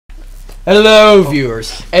Hello,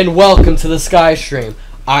 viewers, and welcome to the Skystream.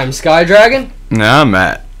 I'm Skydragon. No, I'm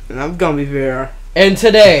Matt. And I'm Gumbybear. And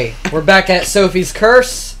today, we're back at Sophie's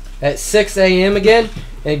Curse at 6 a.m. again.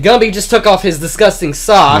 And Gumby just took off his disgusting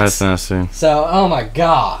socks. That's nasty. So, oh my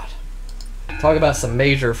god. Talk about some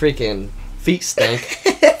major freaking feet stink.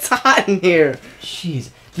 It's hot in here.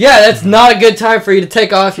 Jeez. Yeah, that's not a good time for you to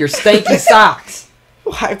take off your stinky socks.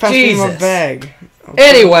 Why pass me my bag?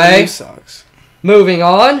 Anyway, socks. Moving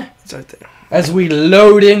on. It's right there. As we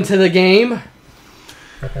load into the game.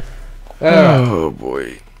 Oh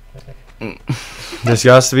boy. This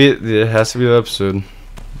has to be the episode.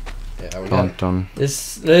 Yeah, we got done.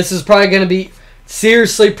 This is probably gonna be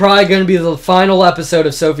probably gonna be the final episode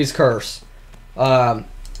of Sophie's Curse.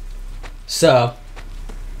 So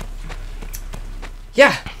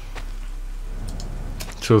yeah.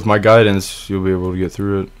 So with my guidance, you'll be able to get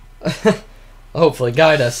through it. Hopefully,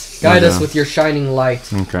 guide us. Guide us with your shining light.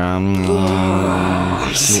 Okay.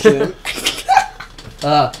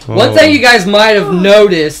 One thing you guys might have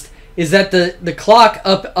noticed is that the clock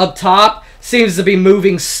up top seems to be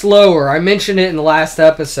moving slower. I mentioned it in the last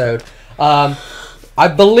episode. I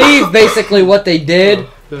believe basically what they did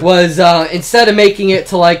was instead of making it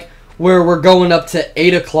to like where we're going up to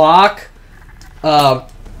 8 o'clock,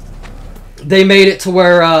 they made it to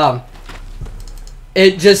where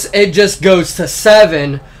it just goes to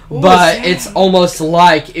 7, but it's almost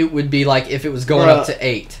like it would be like if it was going up to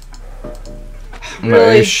 8.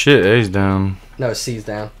 Really? No, shit, A's down. No, C's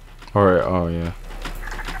down. Alright, oh yeah.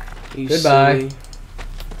 Goodbye.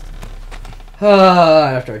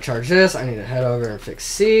 After I charge this, I need to head over and fix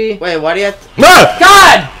C. Wait, why do you have to...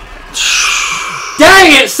 God!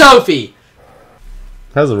 Dang it, Sophie!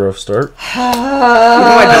 That's a rough start.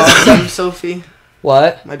 My dog's named Sophie.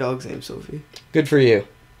 What? My dog's named Sophie. Good for you.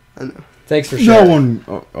 I know. Thanks for sharing. No one...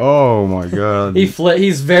 Oh my god.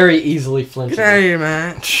 He's very easily flinching. Get out of here,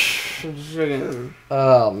 man. Friggin'...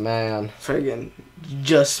 Oh, man. Friggin'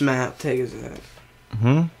 just Matt. Take his head.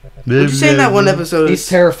 Hmm? What'd you say in that one episode? He's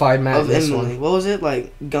terrified, Matt, of in this Emily. one. What was it?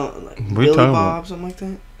 Like Billy Bob, something like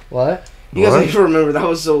that? What? You guys don't even remember. That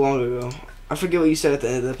was so long ago. I forget what you said at the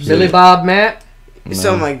end of the episode. Billy Bob, Matt? No.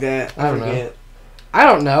 Something like that. I forget. I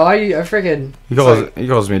don't know. I freaking... He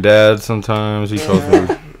calls me dad sometimes. He calls me...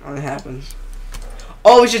 It happens.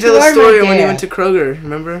 Oh, we should tell the story when you went to Kroger.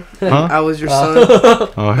 Remember? Huh? I was your son.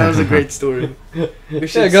 Oh, that was a great story. Yeah,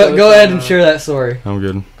 go ahead and share that story. I'm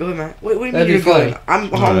good. Go ahead, Matt. What do you mean That'd you're be funny. good? I'm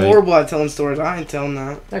horrible at telling stories. I ain't telling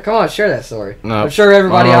that. Now, come on, share that story. No. I'm sure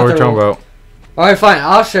everybody out there talking will... about. Alright, fine.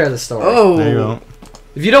 I'll share the story. Oh. There you go.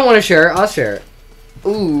 If you don't want to share it, I'll share it.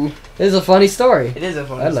 Ooh. It is a funny story. It is a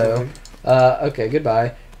funny story. Okay,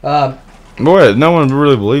 goodbye. Boy, no one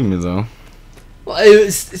really believed me though. Well,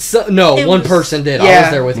 one person did. Yeah. I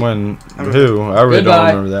was there with you. Who? I really don't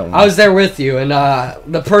remember that one. I was there with you, and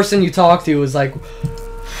the person you talked to was like,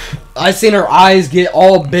 I seen her eyes get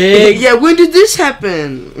all big. Yeah, when did this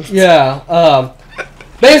happen? Yeah.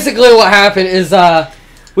 Basically, what happened is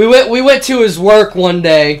we went to his work one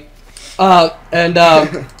day, and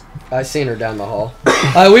I seen her down the hall.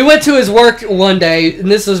 We went to his work one day, and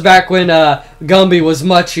this was back when Gumby was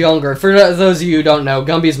much younger. For those of you who don't know,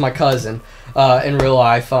 Gumby's my cousin. In real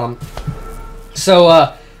life, this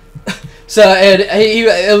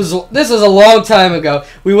was a long time ago.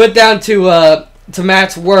 We went down to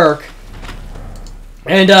Matt's work,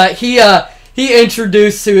 and he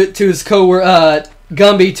introduced to his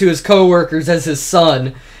Gumby to his coworkers as his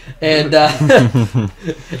son, and and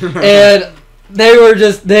they were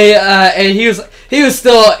just and he was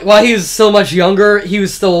still, while he was so much younger, he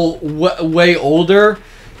was still way older.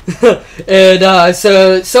 And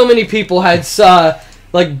so many people had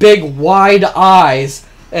like big wide eyes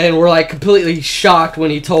and were like completely shocked when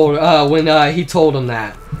he told them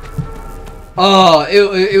that. Oh,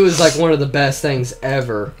 it was like one of the best things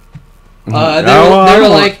ever. They were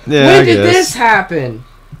like, when did this happen?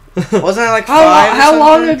 Wasn't that like how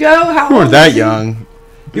long ago? You weren't that young.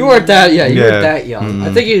 You weren't that you weren't that young.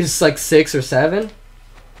 I think he was like 6 or 7.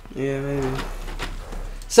 Yeah, maybe.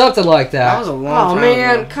 Something like that. That was a long time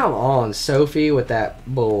man, ago. come on, Sophie with that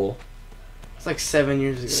bull. It's like 7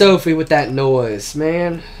 years ago. Sophie with that noise,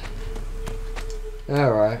 man.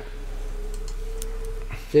 Alright.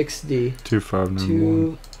 Fix D.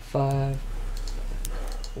 2591.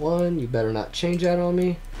 251. You better not change that on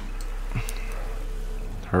me.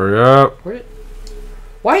 Hurry up.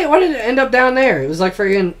 Why did it end up down there? It was like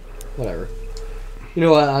friggin' whatever. You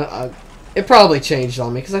know what? It probably changed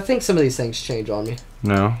on me because I think some of these things change on me.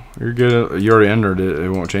 No, you're good. You already entered it. It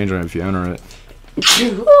won't change on it if you enter it.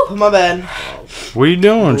 Oh, my bad. What are you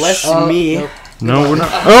doing? Bless me. Nope. No, we're not.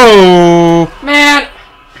 Oh! Man!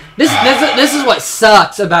 This is what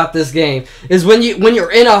sucks about this game is when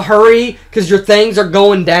you're in a hurry because your things are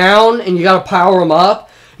going down and you gotta power them up.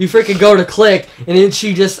 You freaking go to click and then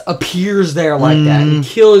she just appears there like that and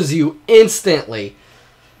kills you instantly.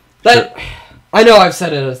 That I know I've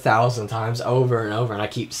said it 1,000 times over and over and I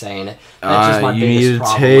keep saying it. That's just my biggest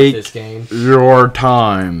problem with this game. Your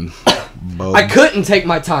time. I couldn't take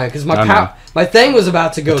my time because my thing was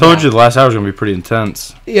about to go. I told you the last hour was gonna be pretty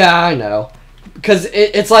intense. Yeah, I know. Because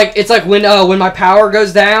it's like when my power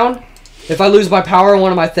goes down, if I lose my power on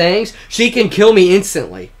one of my things, she can kill me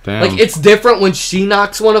instantly. Damn. Like it's different when she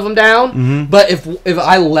knocks one of them down, but if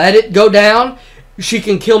I let it go down, she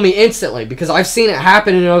can kill me instantly because I've seen it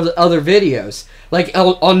happen in other videos. Like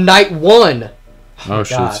on night 1. Oh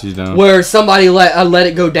shit, she's down. Where somebody let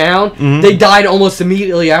it go down, they died almost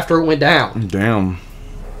immediately after it went down. Damn.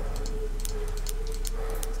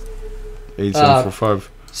 8745.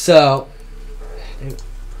 So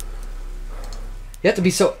you have to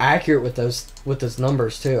be so accurate with those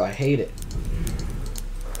numbers too. I hate it.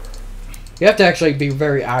 You have to actually be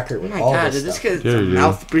very accurate with all this stuff. This guy's a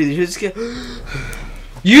mouth breather.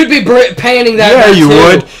 You'd be panning that. Yeah, you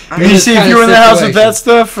would. You see, if you were in the house with that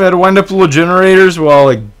situation. stuff, it'd wind up little generators while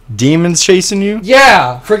like demons chasing you.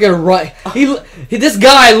 Yeah, freaking run. This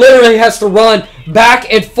guy literally has to run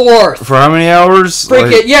back and forth. For how many hours?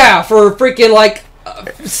 Freaking yeah, for freaking like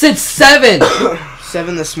since 7.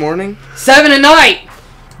 7 this morning. 7 at night.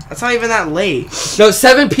 That's not even that late. No,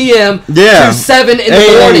 7 p.m. Yeah. to 7 in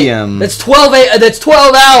the morning. AM. That's 12. That's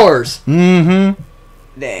 12 hours. Mm-hmm.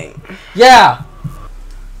 Dang. Yeah.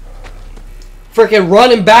 Freaking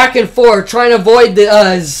running back and forth, trying to avoid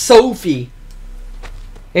the Sophie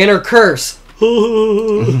and her curse.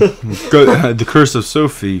 The curse of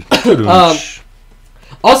Sophie.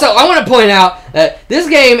 Also, I want to point out that this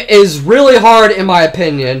game is really hard in my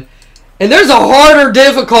opinion, and there's a harder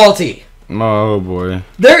difficulty. Oh boy.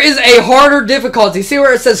 There is a harder difficulty. See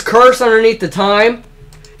where it says curse underneath the time?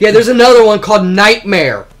 Yeah, there's another one called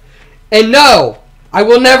Nightmare. And no, I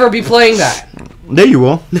will never be playing that. There you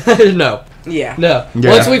will. No. Yeah. No.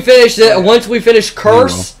 Yeah. Once we finish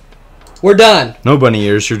curse, we're done. No bunny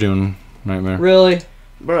ears. You're doing Nightmare. Really?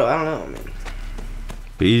 Bro, I don't know, man.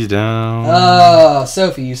 Bees down. Oh,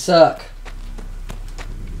 Sophie, you suck.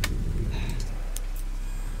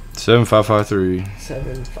 7553.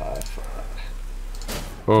 755.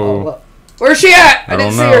 Oh. Where's she at? I I didn't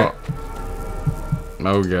don't see know. her.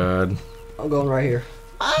 Oh god. I'm going right here.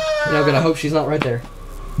 And I'm gonna hope she's not right there.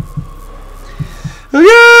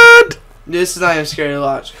 Oh god. This is not even scary to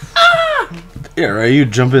watch. Yeah, right. You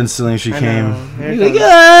jump instantly if she came. You're like,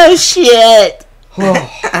 oh shit.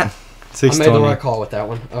 I 620. made the right call with that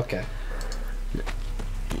one. Okay.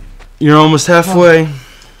 You're almost halfway.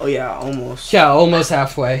 oh yeah, almost. Yeah, almost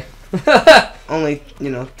halfway. Only,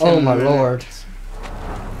 10 Oh my minutes. lord.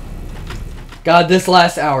 God, this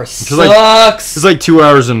last hour like- sucks. It's like 2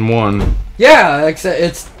 hours in one. Yeah,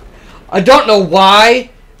 it's. I don't know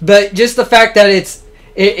why, but just the fact that it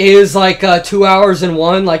is like 2 hours in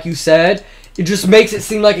one, like you said, it just makes it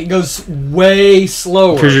seem like it goes way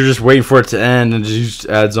slower. Because you're just waiting for it to end, and it just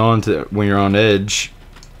adds on to when you're on edge.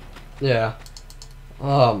 Yeah.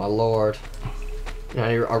 Oh my lord.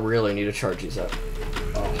 I really need to charge these up.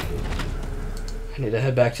 Oh. I need to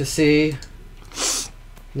head back to C.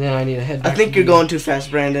 Then I need to head back I think to you're B. going too fast,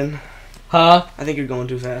 Brandon. Huh? I think you're going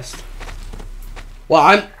too fast. Well,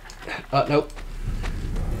 I'm... nope.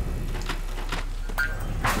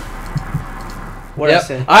 What did I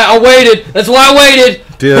say? I waited. That's why I waited.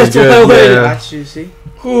 Dude, that's why I good. waited. Yeah. Got you, see?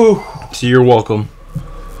 Whew. So you're welcome.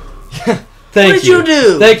 Thank What did you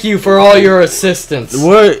do? Thank you for all your assistance.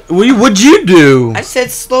 What'd you do? I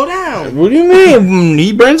said slow down. What do you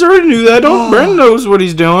mean? Brand's already knew that. Brand knows what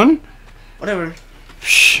he's doing. Whatever.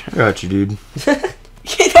 Shh, I got you, dude.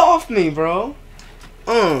 Get off me, bro.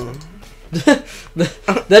 That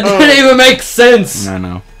didn't even make sense. I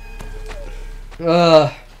know.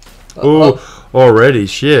 Oh. Already,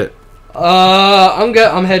 shit. I'm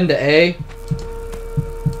heading to A.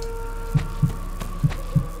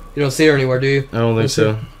 You don't see her anywhere, do you? I don't think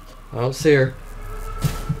so. I don't see her.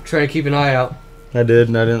 Trying to keep an eye out. I did,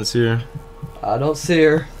 and I didn't see her. I don't see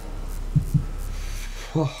her.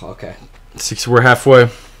 Oh, okay. We're halfway.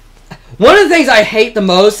 One of the things I hate the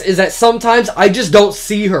most is that sometimes I just don't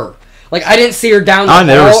see her. Like, I didn't see her down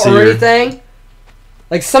the hall or anything.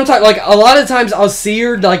 Like, sometimes, like, a lot of times I'll see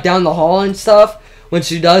her, like, down the hall and stuff when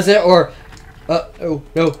she does it, or... oh,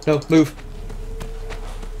 no, move.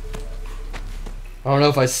 I don't know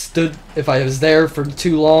if I was there for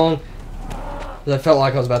too long. I felt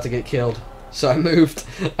like I was about to get killed. So I moved.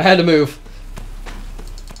 I had to move.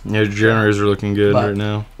 Yeah, generators are looking good But- right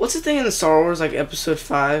now. What's the thing in the Star Wars, like Episode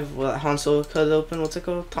 5, where Han Solo cut it open? What's it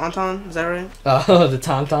called? Tauntaun? Is that right? Oh, the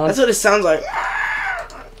tauntaun. That's what it sounds like.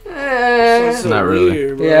 Eh, Sounds so Not really.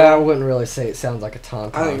 weird, bro. yeah, I wouldn't really say it sounds like a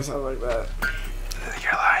tauntaun. I think it sounds like that.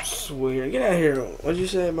 You're lying. It's weird. Get out of here. What'd you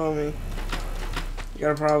say about me? You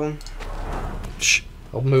got a problem? Shh.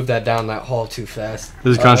 I'll move that down that hall too fast.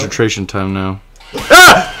 This is concentration time now.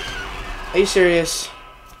 Are you serious?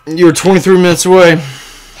 You're 23 minutes away.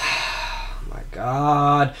 Oh my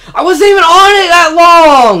god. I wasn't even on it that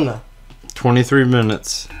long! 23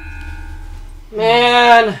 minutes.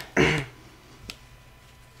 Man.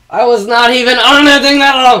 I was not even on that thing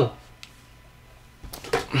that long!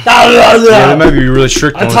 Yeah, they might be really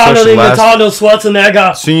strict on especially last.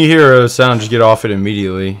 Schwarzenegger. Soon you hear a sound, just get off it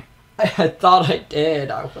immediately. I thought I did.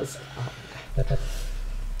 I was.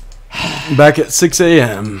 Back at 6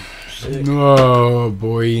 a.m. Oh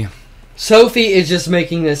boy. Sophie is just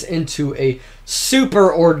making this into a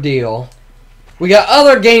super ordeal. We got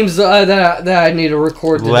other games that I need to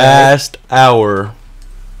record today. Last hour.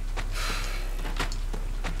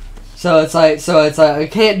 So it's like I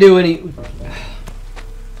can't do any.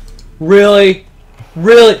 Really,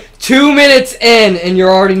 2 minutes in and you're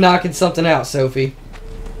already knocking something out, Sophie.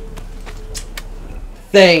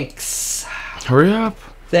 Thanks. Hurry up.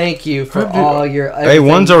 Thank you for all your. Hey,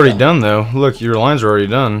 one's already done though. Look, your lines are already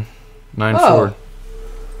done. 9-4.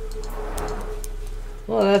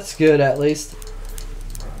 Well, that's good at least.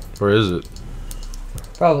 Or is it?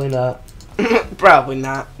 Probably not. Probably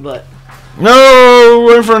not, but. No,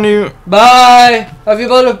 right in front of you. Bye. Have you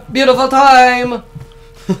had a beautiful time?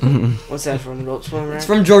 What's that from? Adult Swim, right? It's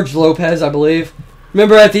from George Lopez, I believe.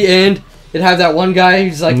 Remember at the end, it'd have that one guy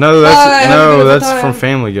who's like, No, "Bye, have a beautiful that's time." from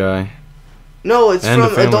Family Guy. No, it's And from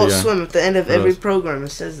the Family Adult Guy. Swim. At the end of every program, it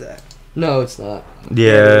says that. No, it's not.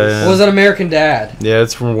 Yeah. Was it American Dad? Yeah,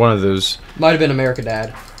 it's from one of those. Might have been American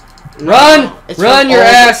Dad. No, Run! it's Run from your all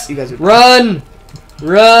the- ass! You guys are Run!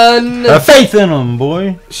 Run! Have faith in him,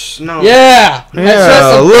 boy. no. Yeah!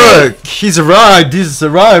 Yeah, look, he survived. He's a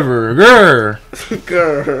survivor. Grr.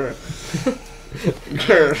 Grr.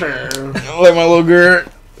 Grr. Like my little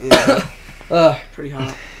grr. Yeah. Pretty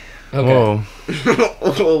hot. Okay. Whoa.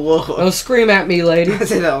 Whoa. Don't scream at me, lady. I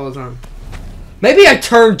say that all the time. Maybe I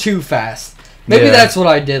turned too fast. Maybe Yeah. that's what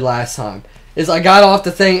I did last time. Is I got off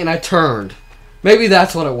the thing and I turned. Maybe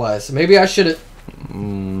that's what it was. Maybe I should have.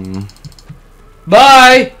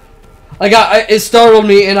 Bye. It startled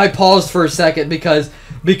me and I paused for a second because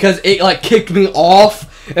it like kicked me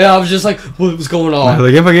off and I was just like, what was going on?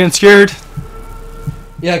 Like, am I getting scared?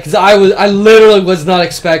 Yeah, because I literally was not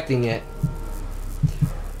expecting it.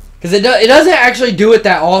 Because it doesn't actually do it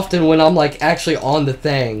that often when I'm like actually on the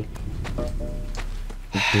thing.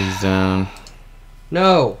 He's down.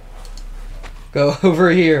 No. Go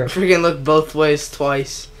over here. Freaking look both ways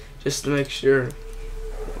twice, just to make sure.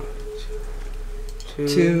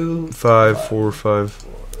 2, 5, 4, 5.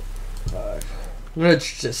 I'm gonna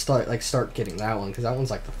just start getting that one because that one's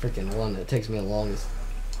like the freaking one that takes me the longest.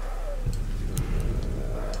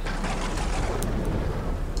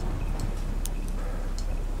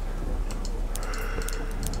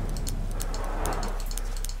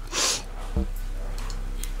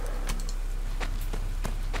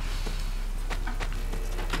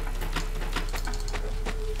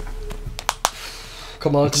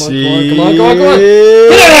 Come on. Get in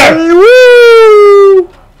there! Woo!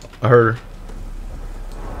 I heard her.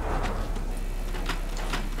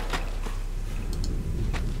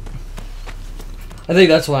 I think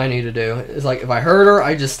that's what I need to do. It's like if I heard her,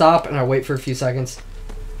 I just stop and I wait for a few seconds.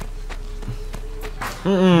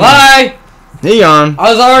 Bye! Neon.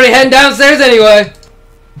 I was already heading downstairs anyway.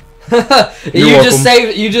 You're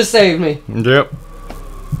welcome. You just saved me. Yep.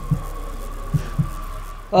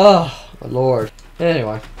 Oh my lord.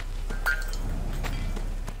 Anyway.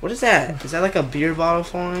 What is that? Is that like a beer bottle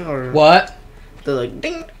falling or What? the like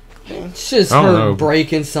ding? Ding. It's just I don't her know.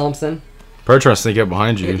 breaking something. Probably trying to sneak up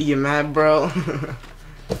behind you. You mad, bro?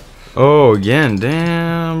 Oh, again.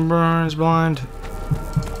 Damn, Brian's blind.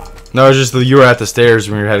 No, it's just that you were at the stairs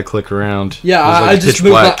when you had to click around. Yeah, It was like I just pitch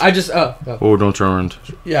moved. black. Oh. Don't turn around.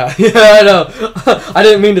 Yeah, I know. I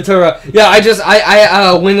didn't mean to turn around.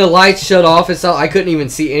 Yeah, when the lights shut off and stuff, I couldn't even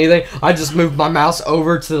see anything. I just moved my mouse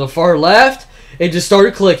over to the far left. It just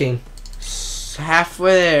started clicking.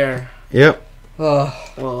 Halfway there. Yep. Well,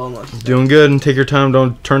 almost. Doing good, and take your time.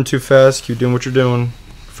 Don't turn too fast. Keep doing what you're doing.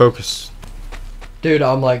 Focus. Dude,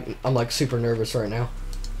 I'm like super nervous right now.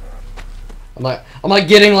 I'm like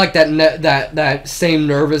getting like that same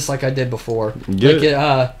nervous like I did before. Good.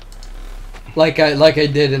 Like like I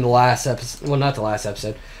did in the last episode. Well, not the last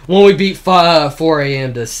episode. When we beat 4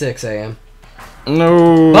 a.m. to 6 a.m.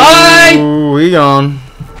 No. Bye! We gone.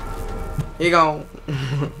 He gone.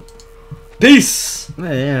 Peace!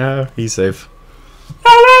 Yeah, he's safe.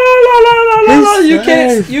 La, la, la, la, la, la, la.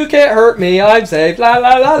 He's You can't hurt me. I'm safe. La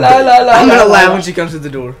la la la la la. I'm gonna la, laugh la. when she comes to the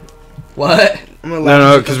door. What? I'm gonna laugh No,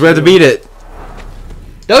 when she because comes we have to the beat it.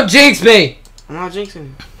 Don't jinx me! door. I'm not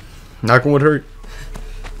jinxing. Knocking would hurt.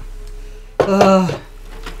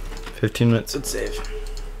 15 minutes. It's safe.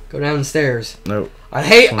 Go down the stairs. Nope. I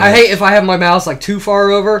hate if I have my mouse like too far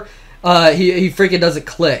over. He freaking doesn't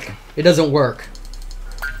click. It doesn't work.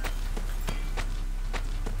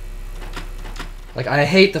 Like, I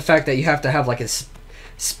hate the fact that you have to have like a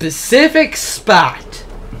specific spot.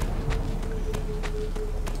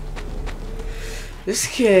 This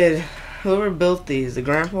kid, whoever built these, the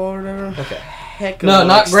grandpa or whatever. Okay. Heck of No, an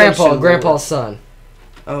not grandpa. extension Grandpa's cord. son.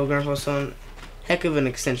 Oh, grandpa's son. Heck of an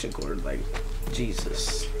extension cord. Like,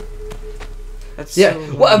 Jesus. That's Yeah.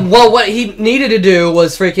 so Well, what he needed to do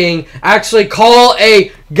was freaking actually call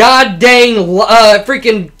a goddamn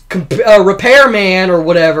freaking repairman or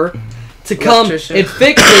whatever to come Electrician. and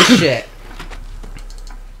fix this shit.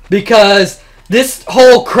 Because this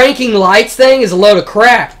whole cranking lights thing is a load of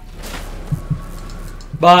crap.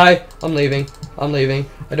 Bye. I'm leaving. I'm leaving.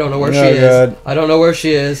 I don't know where she is. God. I don't know where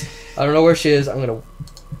she is. I don't know where she is. I'm gonna.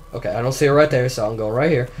 Okay, I don't see her right there, so I'm going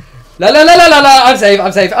right here. La la la la la la. I'm safe.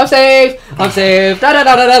 I'm safe. I'm safe. I'm safe. Da da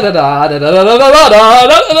da da da da da da da da da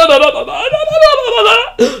da da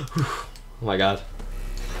da. Oh my god.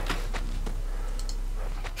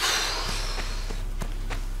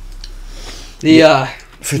 The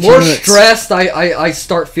 15 more minutes. stressed I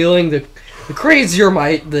start feeling, the crazier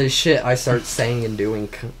the shit I start saying and doing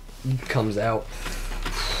comes out.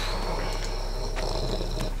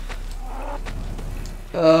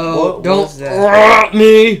 Oh, What don't was that?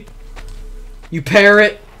 me, you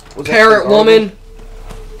parrot, Was that parrot the woman.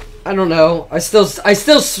 I don't know. I still say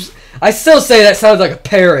that sounds like a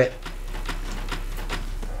parrot.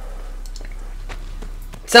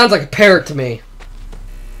 Sounds like a parrot to me.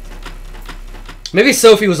 Maybe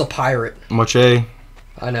Sophie was a pirate. Moche.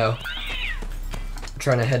 I know. I'm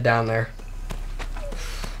trying to head down there.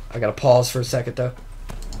 I gotta pause for a second though.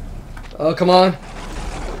 Oh, come on.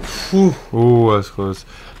 Whew. Ooh, that's close.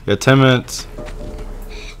 Yeah, 10 minutes.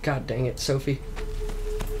 God dang it, Sophie.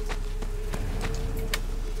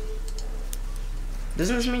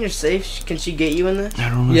 Doesn't this mean you're safe? Can she get you in this? I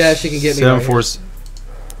don't know. Yeah, she can get me 7 right 4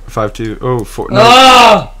 5 2. Oh, 4 no.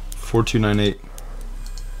 Ah! 4298.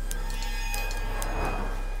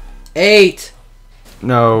 8.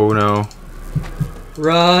 No, no.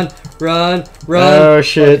 Run. Oh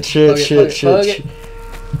shit, shit, shit, Hug it. shit.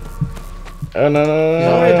 Oh no,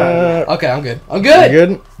 no. Okay, I'm good. I'm You good.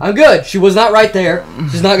 good? I'm good. She was not right there.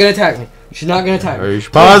 She's not gonna attack me. She's not gonna attack me. Are you Please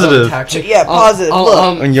don't positive? attack me. Yeah, positive.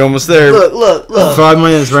 Look. And you're almost there. Look. 5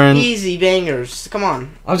 minutes, friend. Easy bangers. Come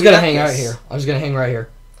on. I was We gonna got hang out this. here. I was gonna hang right here.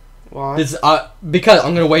 Why? This because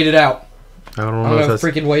I'm gonna wait it out. I don't I'm know if gonna that's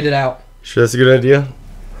freaking wait it out. sure that's a good idea.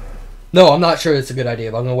 No, I'm not sure it's a good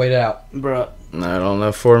idea, but I'm gonna wait it out. Bro, I don't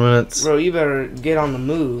know. 4 minutes. you better get on the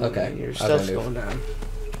move. Okay, Your I'm stuff's gonna going down.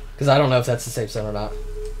 Because I don't know if that's the safe zone or not.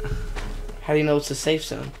 How do you know it's a safe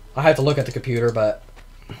zone? I have to look at the computer, but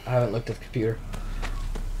I haven't looked at the computer.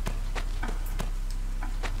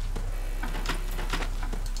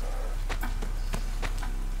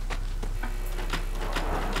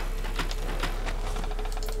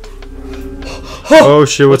 Oh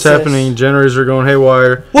shit, what's What's happening? Generators are going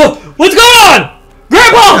haywire. Whoa! What's going on?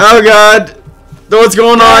 Grandpa! Oh god! What's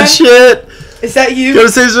going on? Dad? Shit! Is that you? Gotta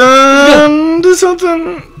say something. Do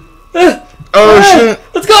something. Oh shit!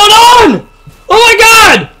 What's going on? Oh my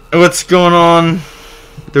god! What's going on?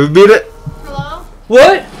 Did we beat it? Hello?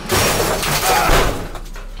 What?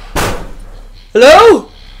 Hello?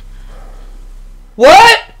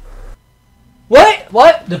 What?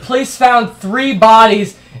 What? The police found 3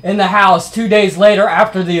 bodies in the house 2 days later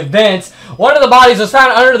after the events. One of the bodies was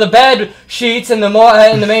found under the bed sheets in the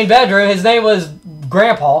main bedroom. His name was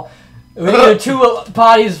Grandpa. The 2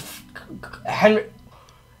 bodies,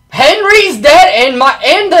 Henry's dead,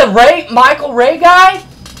 and the Michael Ray guy.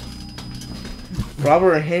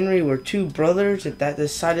 Robert and Henry were 2 brothers that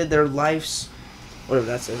decided their lives. Whatever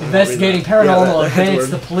that says. Investigating paranormal events,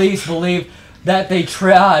 the police believe that they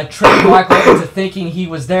tricked Michael into thinking he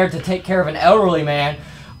was there to take care of an elderly man,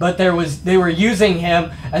 but they were using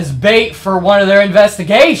him as bait for one of their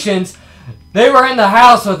investigations. They were in the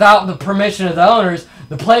house without the permission of the owners.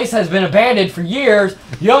 The place has been abandoned for years.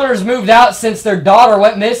 The owners moved out since their daughter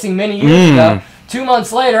went missing many years ago. 2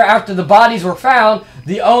 months later, after the bodies were found, the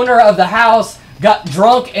the owner of the house got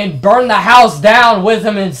drunk and burned the house down with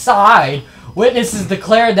him inside. Witnesses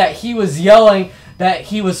declared that he was yelling that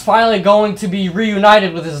he was finally going to be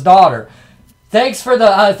reunited with his daughter. Thanks to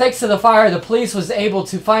the fire, the police was able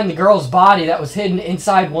to find the girl's body that was hidden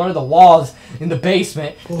inside one of the walls in the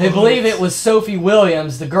basement. They believe it was Sophie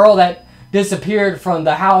Williams, the girl that disappeared from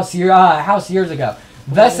the house years ago.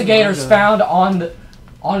 Investigators found on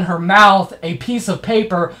her mouth a piece of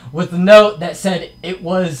paper with a note that said it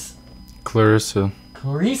was Clarissa.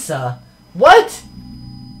 Clarissa? What?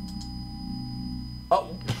 Oh,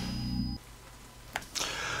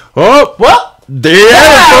 What? there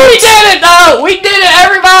Yeah, we did it, though! We did it,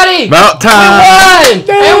 everybody! About time! We won!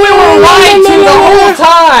 And we were lied to the whole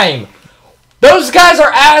time! Those guys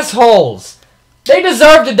are assholes! They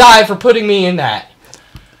deserve to die for putting me in that.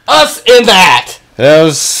 Us in that! That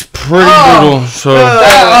was pretty brutal. So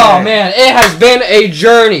Oh, man, it has been a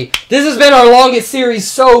journey. This has been our longest series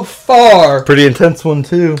so far. pretty intense one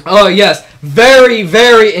too. Oh, yes. Very,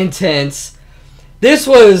 very intense. This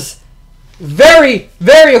was very,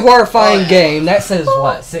 very horrifying game. That says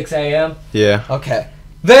what, 6 a.m.? Yeah. Okay.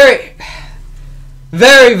 Very,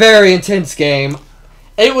 very, very intense game.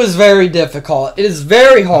 It was very difficult. It is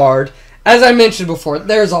very hard. As I mentioned before,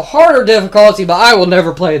 there's a harder difficulty, but I will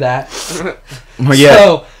never play that. Well, yeah.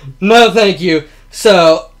 So, no thank you.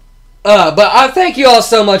 So, but I thank you all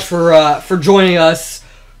so much for joining us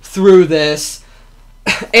through this.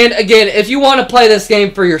 And again, if you want to play this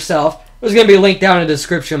game for yourself, there's going to be a link down in the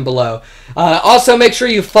description below. Also, make sure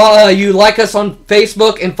you like us on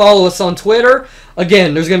Facebook and follow us on Twitter.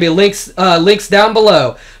 Again, there's going to be links down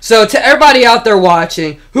below. So, to everybody out there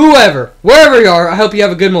watching, whoever, wherever you are, I hope you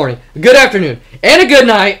have a good morning, a good afternoon, and a good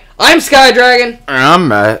night. I'm Skydragon. I'm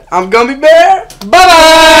Matt. I'm Gumbybear.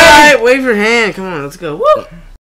 Bye-bye. Wave your hand. Come on, let's go. Woo.